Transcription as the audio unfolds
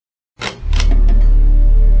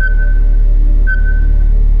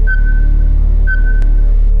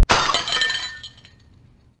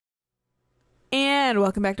And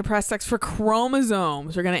welcome back to Press X for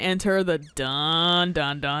Chromosomes. We're gonna enter the dun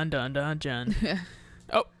dun.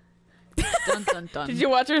 Oh. Dun dun dun. Did you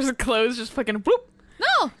watch our clothes just fucking bloop?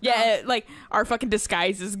 No! Yeah, like our fucking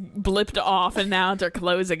disguises blipped off and now it's our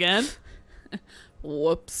clothes again.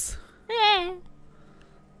 Whoops.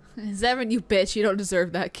 Zevin, you bitch, you don't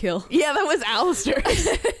deserve that kill. Yeah, that was Alistair.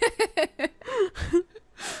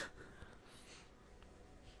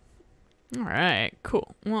 Alright,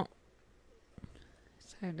 cool. Well,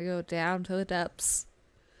 it's time to go down to the depths.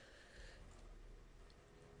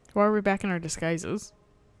 why are we back in our disguises?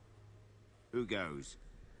 Who goes?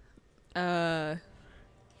 Yeah.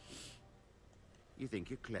 You think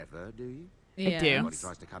you're clever, do you? I do. Nobody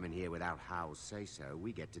tries to come in here without Howe's say-so.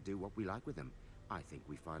 We get to do what we like with them. I think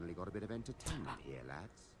we finally got a bit of entertainment here,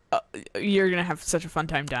 lads. You're gonna have such a fun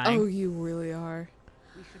time dying. Oh, you really are.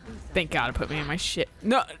 Thank God it put me in my shit.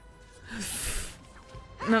 No.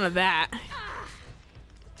 None of that.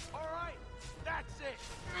 All right, that's it.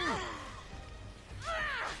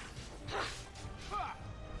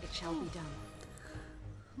 It shall be done.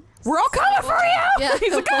 We're all coming for you! Yeah.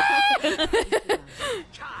 He's like, "Ah!"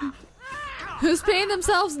 Who's paying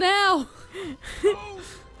themselves now?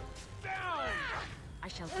 I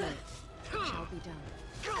shall do it. It shall be done.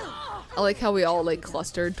 I like how we all like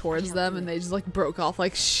clustered towards them and they just like broke off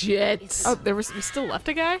like shit. Oh, we still left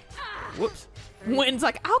a guy? Whoops. Wynn's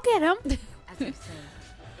like, I'll get him. As you say, it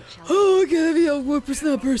shall be Oh, gotta be a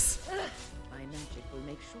whippersnappers. my magic will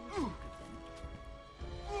make short work of them.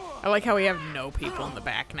 I like how we have no people in the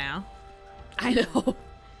back now. I know.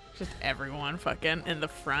 Just everyone fucking in the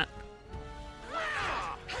front.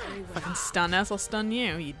 Fucking stun us, I'll stun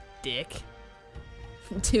you, you dick.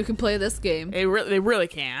 Two can play this game. They really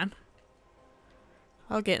can.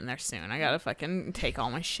 I'll get in there soon. I gotta fucking take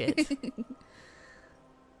all my shit.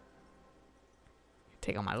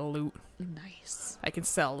 Take all my loot. Nice. I can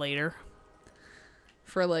sell later.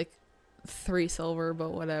 For like 3 silver, but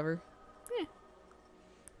whatever.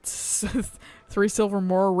 3 silver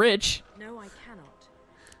more rich. No, I cannot.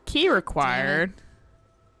 Key required.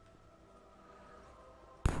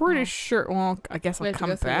 Pretty sure. Well, I guess We I'll have to come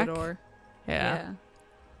go through back. the door. Yeah.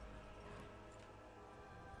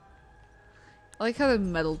 I like how the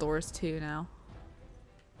metal doors too now.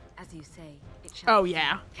 As you say, it shall Oh be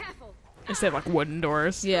yeah. done. Careful. Instead of like wooden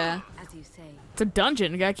doors. Yeah. As you say, It's a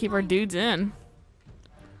dungeon. We gotta keep our dudes in.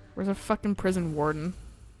 Where's a fucking prison warden?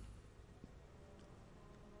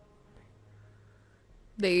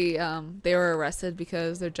 They were arrested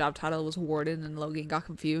because their job title was warden and Logan got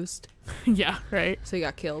confused. Yeah, right. So he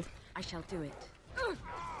got killed. I shall do it.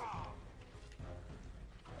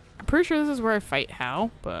 I'm pretty sure this is where I fight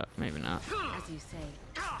Howe, but maybe not. As you say,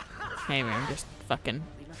 Maybe I'm just fucking.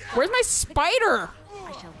 Where's my spider?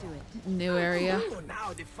 I shall do it. New area.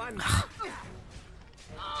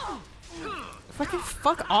 Fucking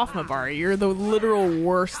fuck off, Mabari. You're the literal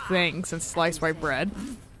worst thing since sliced white bread.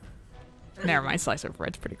 Never mind, sliced white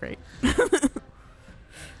bread's pretty great.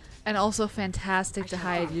 And also fantastic to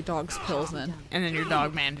hide your dog's pills in. And then your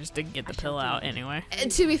dog managed to get the pill out anyway.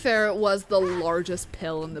 And to be fair, it was the largest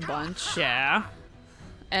pill in the bunch. Yeah.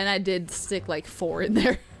 And I did stick like 4 in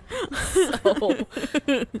there. So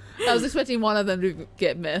I was expecting one of them to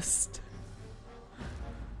get missed.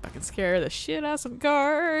 Fucking scare the shit out of some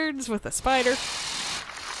guards with a spider.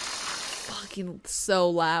 Fucking so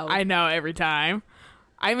loud. I know, every time.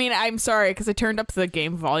 I mean, I'm sorry, because I turned up the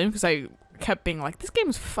game volume because I kept being like, this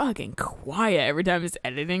game's fucking quiet every time it's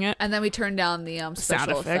editing it. And then we turned down the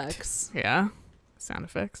special effects. Yeah. Sound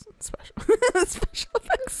effects. Special special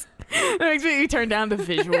effects. That makes me turn down the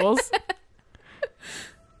visuals.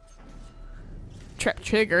 Trap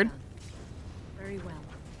triggered. Very well.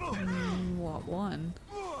 What one?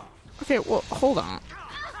 Okay, well, hold on.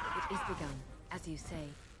 It is begun. As you say.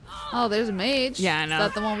 Oh, there's a mage. Yeah, I know. Is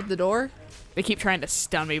that the one with the door? They keep trying to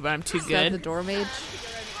stun me, but I'm too Is that the good. door mage?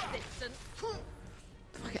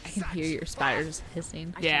 Okay, I can hear your spiders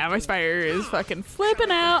hissing. Yeah, my spider is fucking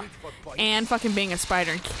flipping out and fucking being a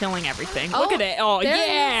spider and killing everything. Look at it. Oh, there he is.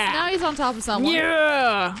 yeah. Now he's on top of someone.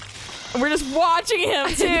 Yeah. We're just watching him,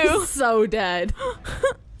 too. He's so dead.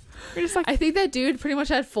 We're just like, I think that dude pretty much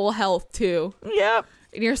had full health too. yep.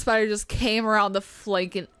 And your spider just came around the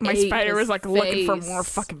flank and My ate spider his was like looking for face. more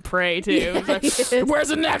fucking prey, too. Yeah, It was like, he is. where's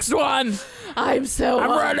the next one? I'm so I'm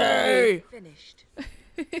hungry. ready. Finished.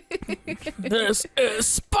 This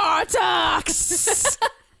is Spartax.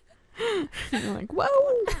 I'm like,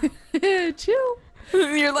 whoa. Chill.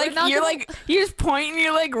 You're like, not you're gonna- like, you're just pointing.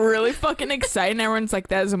 You're like really fucking excited. And everyone's like,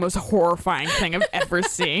 that is the most horrifying thing I've ever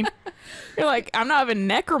seen. You're like, I'm not even a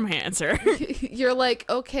necromancer. You're like,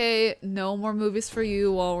 okay, no more movies for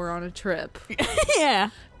you while we're on a trip. Yeah.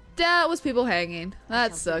 That was people hanging.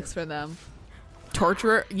 That sucks for them.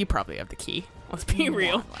 Torturer, you probably have the key. Let's be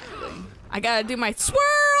real. Likely. I gotta do my swirl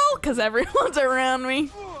because everyone's around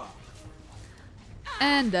me.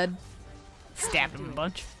 And dead. Stabbed him a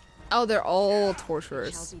bunch. Oh, they're all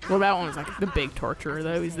torturers. Well, that one was like the big torturer,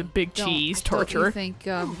 though. He's the big cheese Don't you torturer. think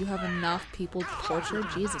you have enough people to torture?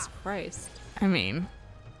 Jesus Christ. I mean,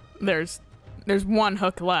 there's one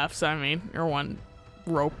hook left, so I mean, or one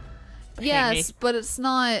rope. Yes, but it's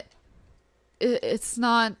not. It's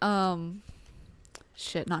not.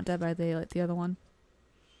 Shit, not Dead by Daylight. The other one.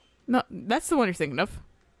 No, that's the one you're thinking of.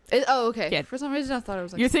 Oh, okay. Yeah. For some reason, I thought it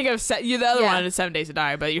was like. You're thinking of the other Yeah. one is 7 Days to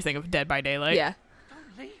Die, but you're thinking of Dead by Daylight. Yeah.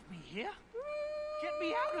 Don't leave me here. Get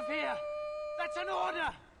me out of here. That's an order.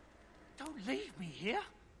 Don't leave me here.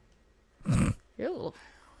 Ew.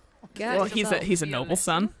 Well, he's a noble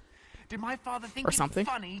son. Did my father think Or it's something.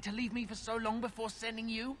 funny to leave me for so long before sending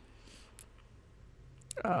you?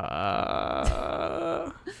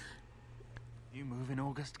 You move in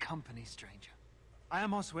August company, stranger. I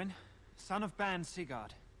am Oswin, son of Ban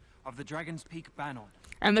Sigurd, of the Dragon's Peak Banon.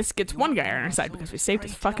 And this gets one guy on our side because we saved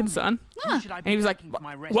his fucking son. And he was like,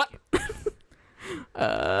 what?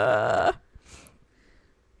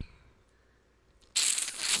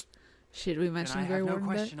 Should we Then mention I the Grey have no Warden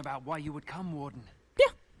bit? question about why you would come, Warden. Yeah.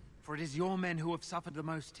 For it is your men who have suffered the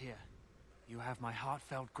most here. You have my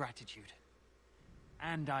heartfelt gratitude.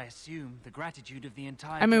 And I assume the gratitude of the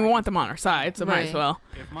entire... I mean, we want them on our side, so might as Right. well.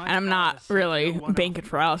 If my And I'm not father said really no one banking of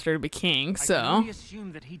for Alistair to be king, I can so. only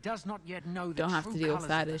assume that he does not yet know the Don't have true to deal with colours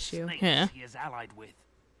that of the issue. snakes Yeah. he is allied with.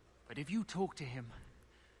 But if you talk to him,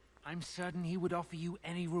 I'm certain he would offer you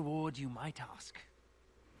any reward you might ask.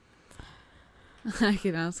 I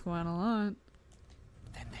can ask quite a lot.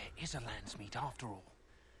 Then there is a Landsmeet after all.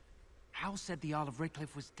 Howe said the Earl of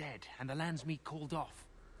Redcliffe was dead, and the Landsmeet called off.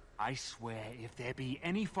 I swear, if there be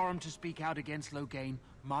any forum to speak out against Loghain,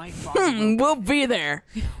 my father will... We'll be there.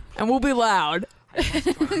 And we'll be loud. I must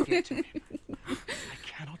try to get to him. I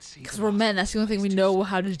cannot see Because the we're last men, that's the only thing we know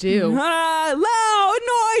how to do. Loud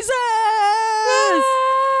noises!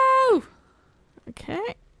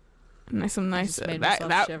 Okay. Nice, some nice. just made That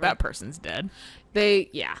myself shiver. that person's dead.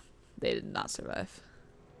 They did not survive.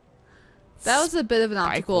 That was a bit of an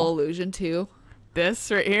optical Spiteful. illusion, too.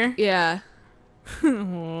 This right here. Yeah.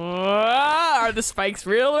 Are the spikes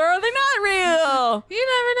real or are they not real? You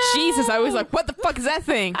never know. Jesus, I was like, what the fuck is that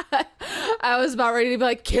thing? I was about ready to be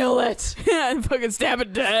like, kill it. And fucking stab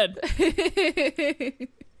it dead.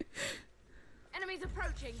 Enemies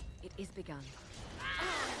approaching. It is begun.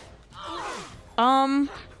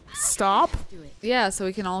 Stop. Do it. Yeah, so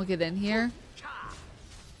we can all get in here.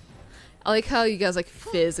 I like how you guys like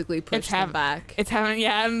physically push them back. It's having,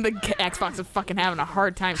 and the Xbox is fucking having a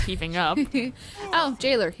hard time keeping up. Oh,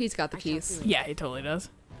 Jailer, he's got the I shall keys. do it. Yeah, he totally does.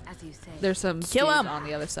 As you say. There's some Kill dude him. on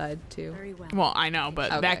the other side too. Very well. Well, I know,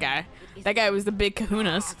 but Okay. that guy was the big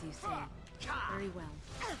kahunas. As you say. Very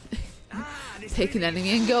well. Take an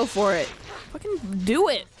enemy and go for it. Fucking do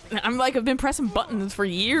it. I'm like, I've been pressing buttons for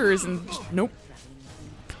years and nope.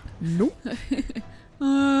 Nope.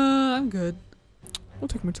 I'm good. I'll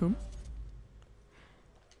take my time.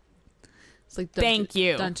 It's like Thank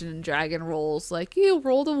you. Dungeon and Dragon rolls. Like you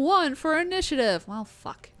rolled a 1 for initiative. Well,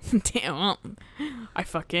 fuck. Damn, well, I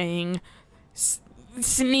fucking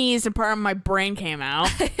sneezed and part of my brain came out.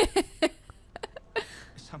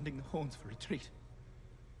 Sounding the horns for retreat.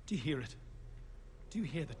 Do you hear it? Do you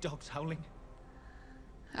hear the dogs howling?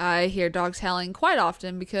 I hear dogs howling quite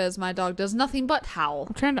often because my dog does nothing but howl.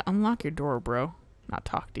 I'm trying to unlock your door, bro. Not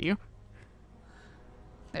talk to you.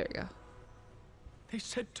 There we go. They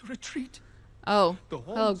said to retreat. Oh, The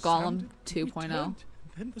hello, horns Gollum sounded, we 2.0. turned,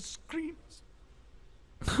 Then the screams.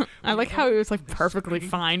 I like how he was like perfectly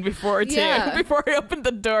fine before too. Yeah. Before he opened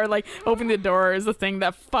the door, like opening the door is the thing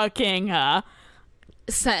that fucking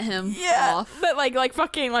Sent him yeah, off. that like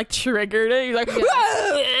fucking like triggered it. He's like,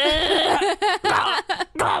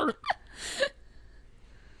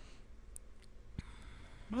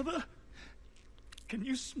 Mother, can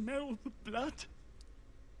you smell the blood?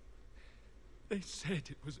 They said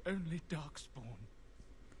it was only darkspawn.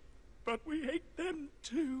 But we ate them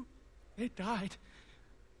too. They died.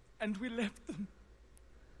 And we left them.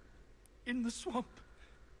 In the swamp.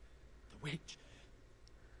 The witch.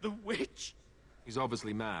 The witch. He's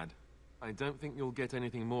obviously mad. I don't think you'll get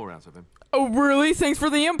anything more out of him. oh really? Thanks for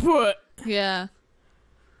the input. Yeah.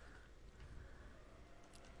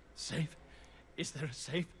 Save Is there a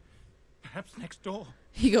safe? Perhaps next door.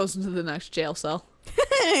 He goes into the next jail cell.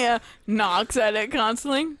 Yeah, knocks at it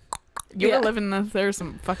constantly. You Yeah. were living there's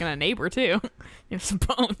some fucking a neighbor too. You have some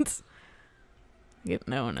bones. Get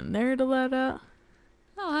no one in there to let out.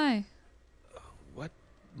 Oh, hi. What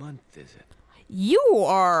month is it? You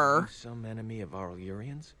are. Some enemy of our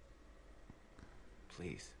Urians?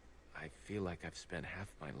 Please, I feel like I've spent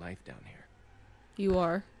half my life down here. You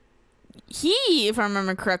are. He, if I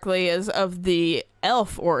remember correctly, is of the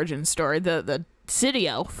elf origin story, the city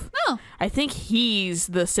elf. Oh, I think he's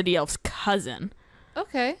the city elf's cousin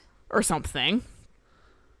okay. or something.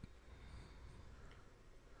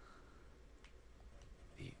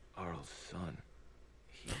 The Arl's son.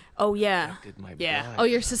 He Oh yeah, affected my yeah. bride Oh,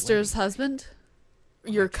 your at the sister's wedding. husband?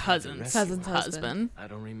 your I tried to cousin's rescue Cousin's her. husband. I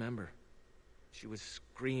don't remember. She was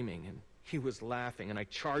screaming and he was laughing and I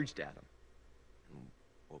charged at him. And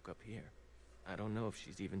woke up here. I don't know if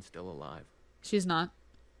she's even still alive. She's not.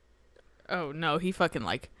 Oh no, he fucking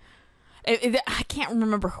like. I can't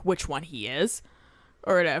remember which one he is,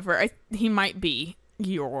 or whatever. He might be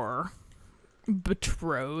your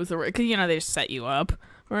betrothed, or because they just set you up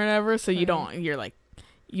or whatever. So you don't. You're like,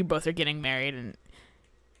 you both are getting married, and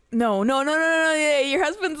no. Yeah, your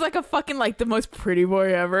husband's like a fucking like the most pretty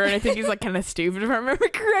boy ever, and I think he's like kind of stupid if I remember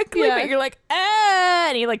correctly. Yeah. But you're like,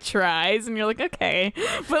 and he like tries, and you're like, okay,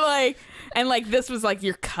 but like. And, like, this was, like,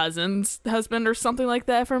 your cousin's husband or something like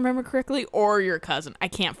that, if I remember correctly. Or your cousin. I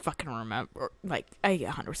can't fucking remember. Like, I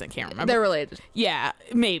 100% can't remember. They're related. Yeah,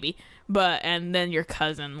 maybe. And then your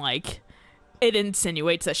cousin, like, it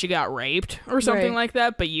insinuates that she got raped or something Right. like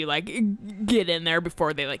that. But you, like, get in there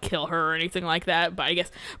before they, like, kill her or anything like that. But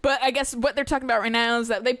I guess what they're talking about right now is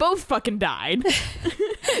that they both fucking died.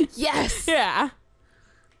 Yes! Yeah.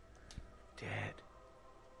 Dead.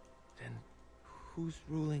 Then who's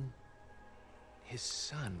ruling? His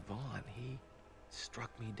son, Vaughn. He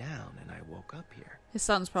struck me down and I woke up here. His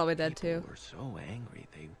son's probably dead, People too. were so angry.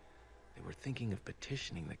 They were thinking of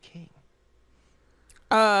petitioning the king.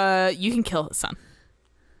 You can kill his son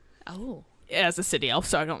Oh. as a city elf,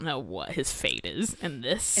 so I don't know what his fate is in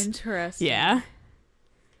this. Interesting. Yeah.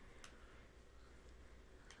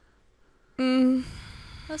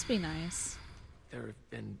 Must be nice. There have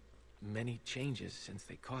been many changes since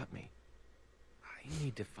they caught me. I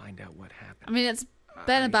need to find out what happened. I mean, it's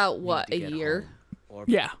been I about, need what, to a get year? home or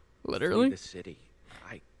Yeah, flee literally. the city.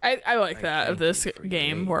 I like I that of thank this you for your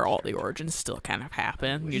game aid, wure all the Church. origins still kind of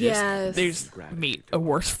happen. You Yes. they just meet a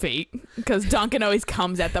worse fate because Duncan always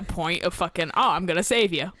comes at the point of fucking I'm gonna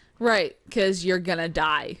save you. Right, because you're gonna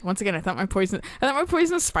die. Once again, I thought my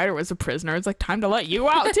poisonous spider was a prisoner. It's like time to let you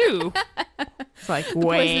out too. It's like Poisonous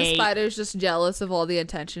wait. spider's just jealous of all the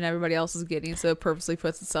attention everybody else is getting, so it purposely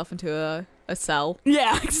puts itself into a cell.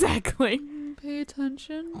 Yeah, exactly. Pay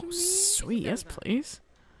attention to me. Sweet, yes, please.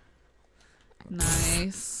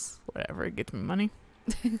 Nice. Whatever, it gets me money.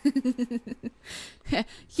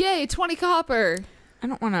 Yay, 20 copper. I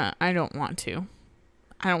don't want to.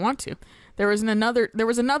 There was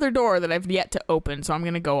another door that I've yet to open, so I'm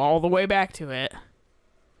gonna go all the way back to it.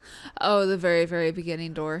 Oh, the very, very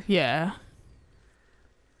beginning door. Yeah.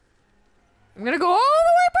 I'm gonna go all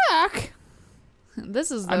the way back.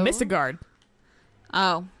 This is the I missed a guard.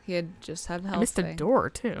 Oh, he had just had health I missed a thing. door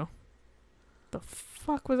too. The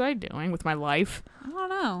fuck was I doing with my life? I don't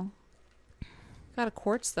know. Got a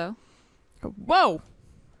quartz though. Whoa.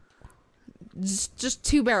 Just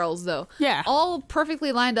 2 barrels though. Yeah. All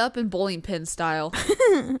perfectly lined up in bowling pin style.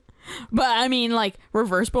 But I mean, like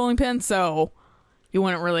reverse bowling pin, so you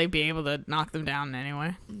wouldn't really be able to knock them down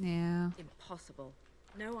anyway. Yeah. Impossible.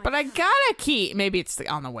 No, But I got a key. Maybe it's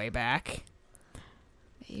on the way back.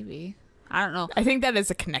 Maybe. I don't know. I think that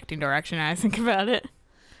is a connecting door. Actually, now I think about it.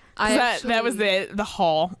 'Cause I that was the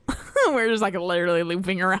hall. We're just like literally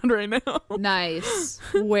looping around right now. Nice.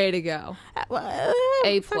 Way to go. A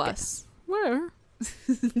It's okay. plus. Whatever.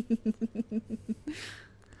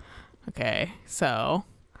 Okay, so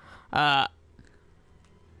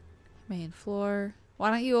Main floor. Why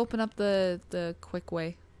don't you open up the quick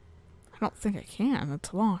way? I don't think I can.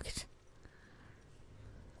 It's locked.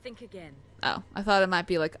 Think again. Oh, I thought it might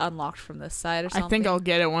be like unlocked from this side or something. I think I'll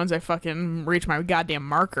get it once I fucking reach my goddamn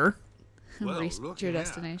marker. Well, reach look your here.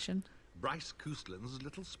 destination. Bryce Coustland's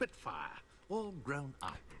little Spitfire, all grown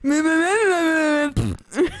up. I I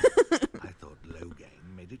thought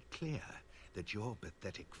Logain made it clear that your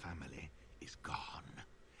pathetic family is gone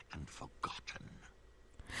and forgotten.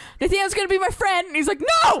 think I was gonna be my friend, and he's like,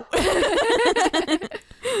 no.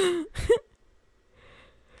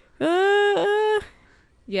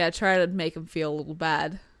 Yeah, try to make him feel a little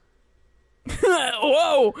bad.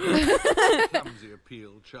 Whoa. Clumsy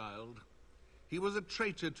appeal, child. He was a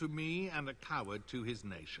traitor to me and a coward to his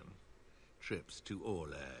nation. Trips to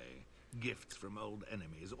Orlais, gifts from old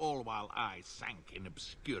enemies, all while I sank in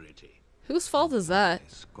obscurity. Whose fault is that? I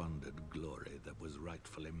squandered glory that was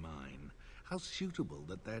rightfully mine. How suitable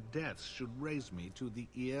that their deaths should raise me to the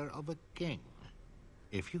ear of a king.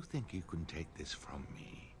 If you think you can take this from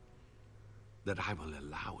me, that I will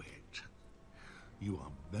allow it, you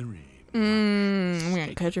are very I'm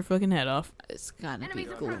gonna cut your fucking head off. It's gonna be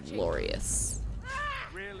glorious.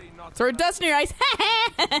 Throw dust in your eyes.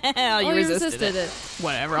 Oh, you resisted it.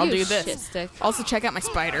 Whatever, I'll You do this. shit stick. Also, check out my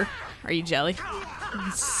spider. Are you jelly?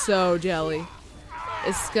 So jelly.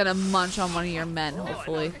 It's gonna munch on one of your men,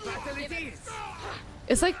 hopefully.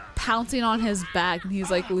 It's like pouncing on his back, and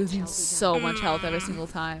he's like losing so much health every single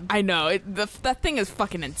time. I know. That thing is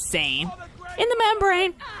fucking insane. In the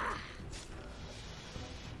membrane.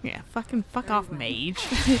 Yeah, fuck off, mage.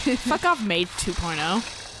 Fuck off, mage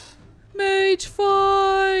 2.0. Mage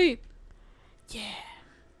fight! Yeah.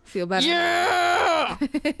 Feel better? Yeah!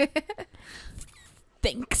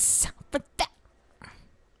 Thanks for that.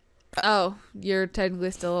 Oh, you're technically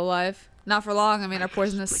still alive. Not for long. I mean, our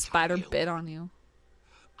poisonous spider bit on you.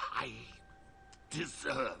 I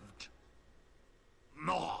deserved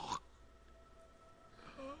more.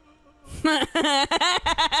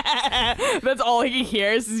 That's all he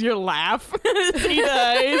hears is your laugh. He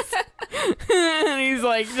does. And he's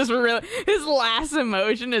like, just really, his last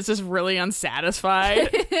emotion is just really unsatisfied.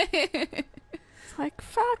 It's like,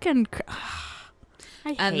 fucking,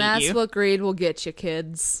 I And hate that's you. what greed will get you,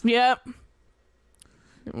 kids. Yep. Do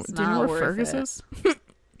you know not where worth Fergus it. is?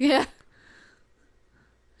 Yeah.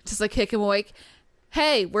 Just like kick him awake.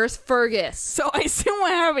 Hey, where's Fergus? So I assume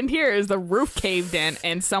what happened here is the roof caved in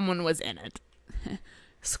and someone was in it.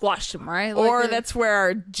 Squashed him, right? Or Like that's where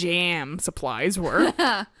our jam supplies were.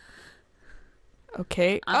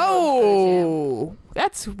 Okay. I'm Oh,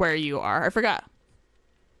 that's where you are. I forgot.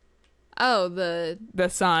 Oh, the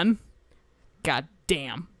sun. God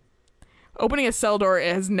damn. Opening a cell door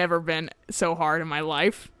has never been so hard in my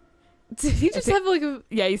life. Did he just have like a...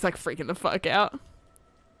 Yeah, he's like freaking the fuck out.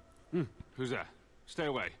 Who's there? Stay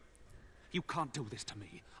away. You can't do this to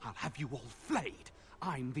me. I'll have you all flayed.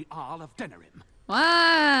 I'm the Arl of Denerim.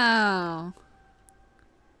 Wow.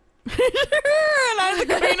 And I'm the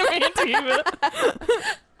Queen of Antiva.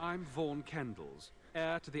 I'm Vaughan Kendalls,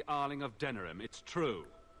 heir to the Arling of Denerim. It's true.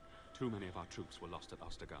 Too many of our troops were lost at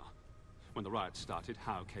Ostagar. When the riots started,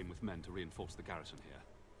 Howe came with men to reinforce the garrison here.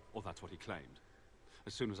 Or that's what he claimed.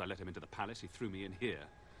 As soon as I let him into the palace, he threw me in here.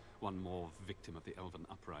 One more victim of the Elven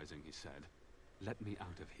uprising, he said. Let me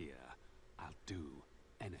out of here. I'll do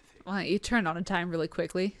anything. Why don't you turn on a time really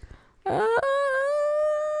quickly?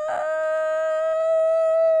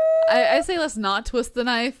 I say let's not twist the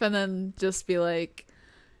knife and then just be like,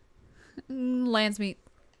 lamb's meat.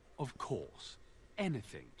 Of course.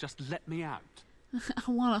 Anything. Just let me out. I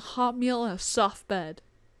want a hot meal and a soft bed.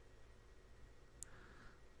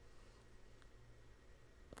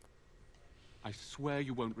 I swear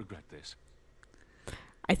you won't regret this.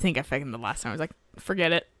 I think I faked him the last time. I was like,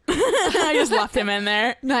 forget it. I just left him in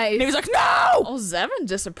there. Nice. And he was like, no! Oh, Zevin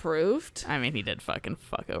disapproved. I mean, he did fucking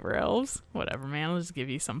fuck over elves. Whatever, man. I'll just give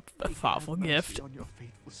you a thoughtful gift. On your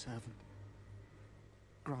faithful servant.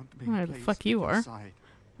 Grant me Where the place fuck you at your are? side.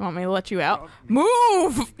 You want me to let you out?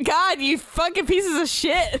 Move! God, you fucking pieces of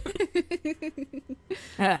shit!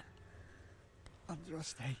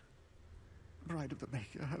 Andraste, bride of the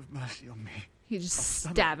Maker, have mercy on me. You just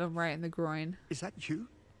stab him right in the groin. Is that you,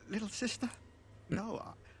 little sister? No,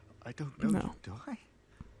 I don't know No. you, do I?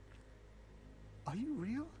 Are you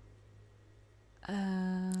real?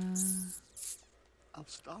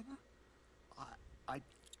 Alstana? I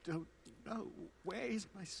don't know. Where is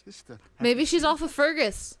my sister? Maybe she's off with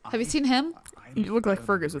Fergus. Have you seen him? You look like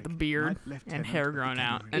Fergus with a beard and hair grown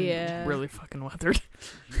out and Yeah. really fucking weathered.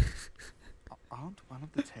 Aren't one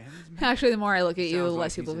of the Thames men? Actually, the more I look at you, the Sounds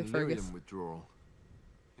less you he's look like in Fergus. lyrium withdrawal.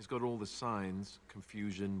 He's got all the signs: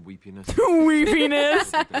 confusion, weepiness.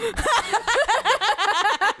 Weepiness!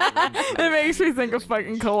 It makes me think of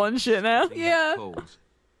fucking Colin shit now. Yeah.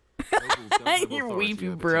 You're weepy,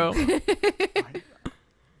 bro. I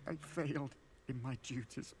failed in my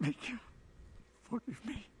duties. Maker, forgive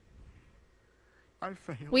me. I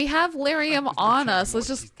failed. We have lyrium was on betraying us. Let's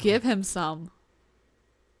what just he's give done. him some.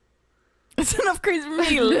 It's enough crazy for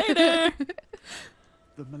me later.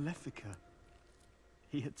 The Malefica.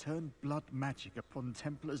 He had turned blood magic upon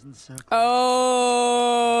Templars and Circles.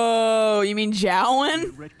 Oh, you mean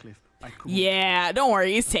Jowen? Redcliffe, I called Yeah, don't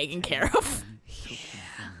worry, he's taken care of. and took him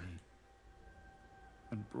from me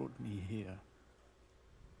and brought me here.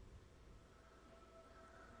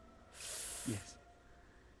 Yes,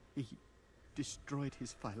 destroyed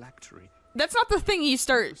his phylactery. That's not the thing you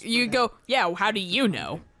start. You go, yeah, well, how do you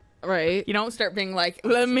know? Right. You don't start being like,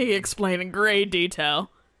 let me explain in great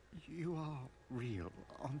detail. You are real,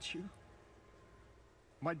 aren't you?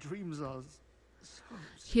 My dreams are so...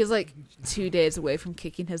 He's like 2 days away from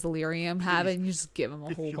kicking his delirium habit, and you just give him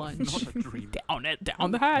a If whole you're bunch. not a dream,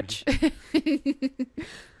 Down the hatch.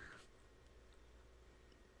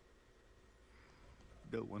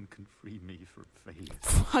 no one can free me from fate.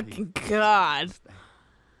 Fucking God.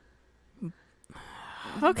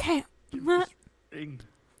 Okay. Give this ring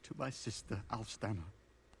to my sister, Alstana.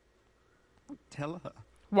 Tell her.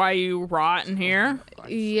 Why you rot in here?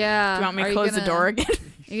 Yeah. Do you want me Are to you close the gonna- door again?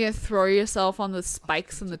 You gonna throw yourself on the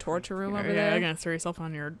spikes in the torture room over Yeah, there? you're gonna throw yourself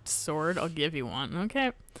on your sword. I'll give you one.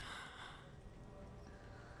 Okay.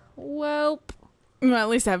 Welp. Well, at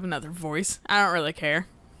least I have another voice. I don't really care.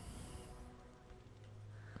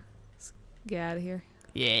 Get out of here.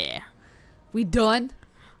 Yeah. We done?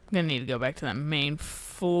 I'm gonna need to go back to that main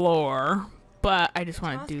floor, but I just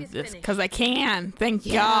want to do this because I can. Thank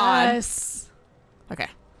God. Yes. Okay.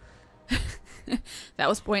 That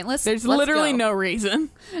was pointless. There's Let's literally go. no reason.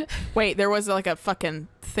 Wait, there was like a fucking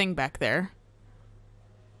thing back there.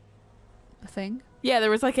 A thing? Yeah, there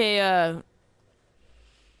was like a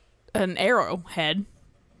an arrowhead.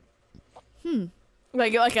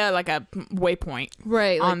 Like a waypoint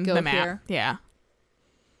Right, like on go the map. here. Yeah.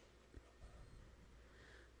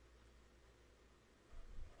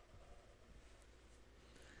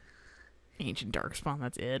 Ancient Darkspawn,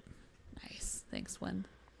 that's it. Nice. Thanks, Win.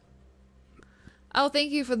 Oh,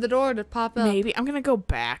 thank you for the door to pop up. Maybe I'm gonna go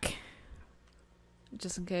back.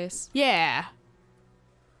 Just in case. Yeah.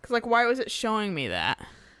 Cause like, why was it showing me that?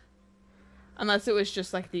 Unless it was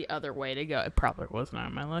just like the other way to go. It probably wasn't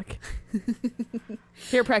on my luck.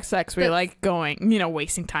 Here, Prex X, we like going,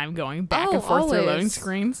 wasting time going back and forth through loading always.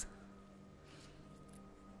 screens.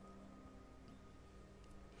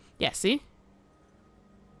 Yeah, see?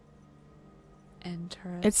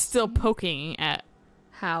 Interesting. It's still poking at.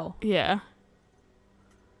 How? Yeah.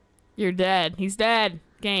 You're dead. He's dead.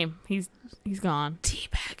 Game. He's gone.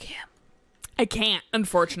 Teabag him. I can't,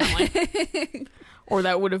 unfortunately. Or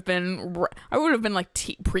that would have been. I would have been like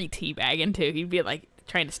pre-teabagging too. He'd be like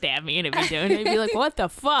trying to stab me, and it'd be doing. I'd be like, "What the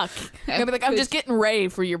fuck?" I'd be like, "I'm just getting ready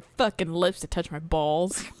for your fucking lips to touch my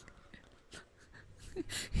balls."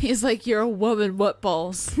 He's like, you're a woman. What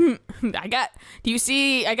balls? Do you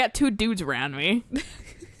see? I got 2 dudes around me.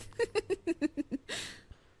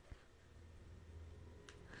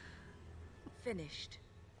 Finished.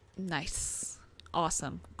 Nice.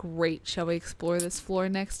 Awesome. Great. Shall we explore this floor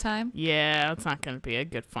next time? Yeah, it's not going to be a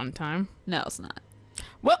good fun time. No, it's not.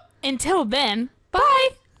 Well, until then, bye!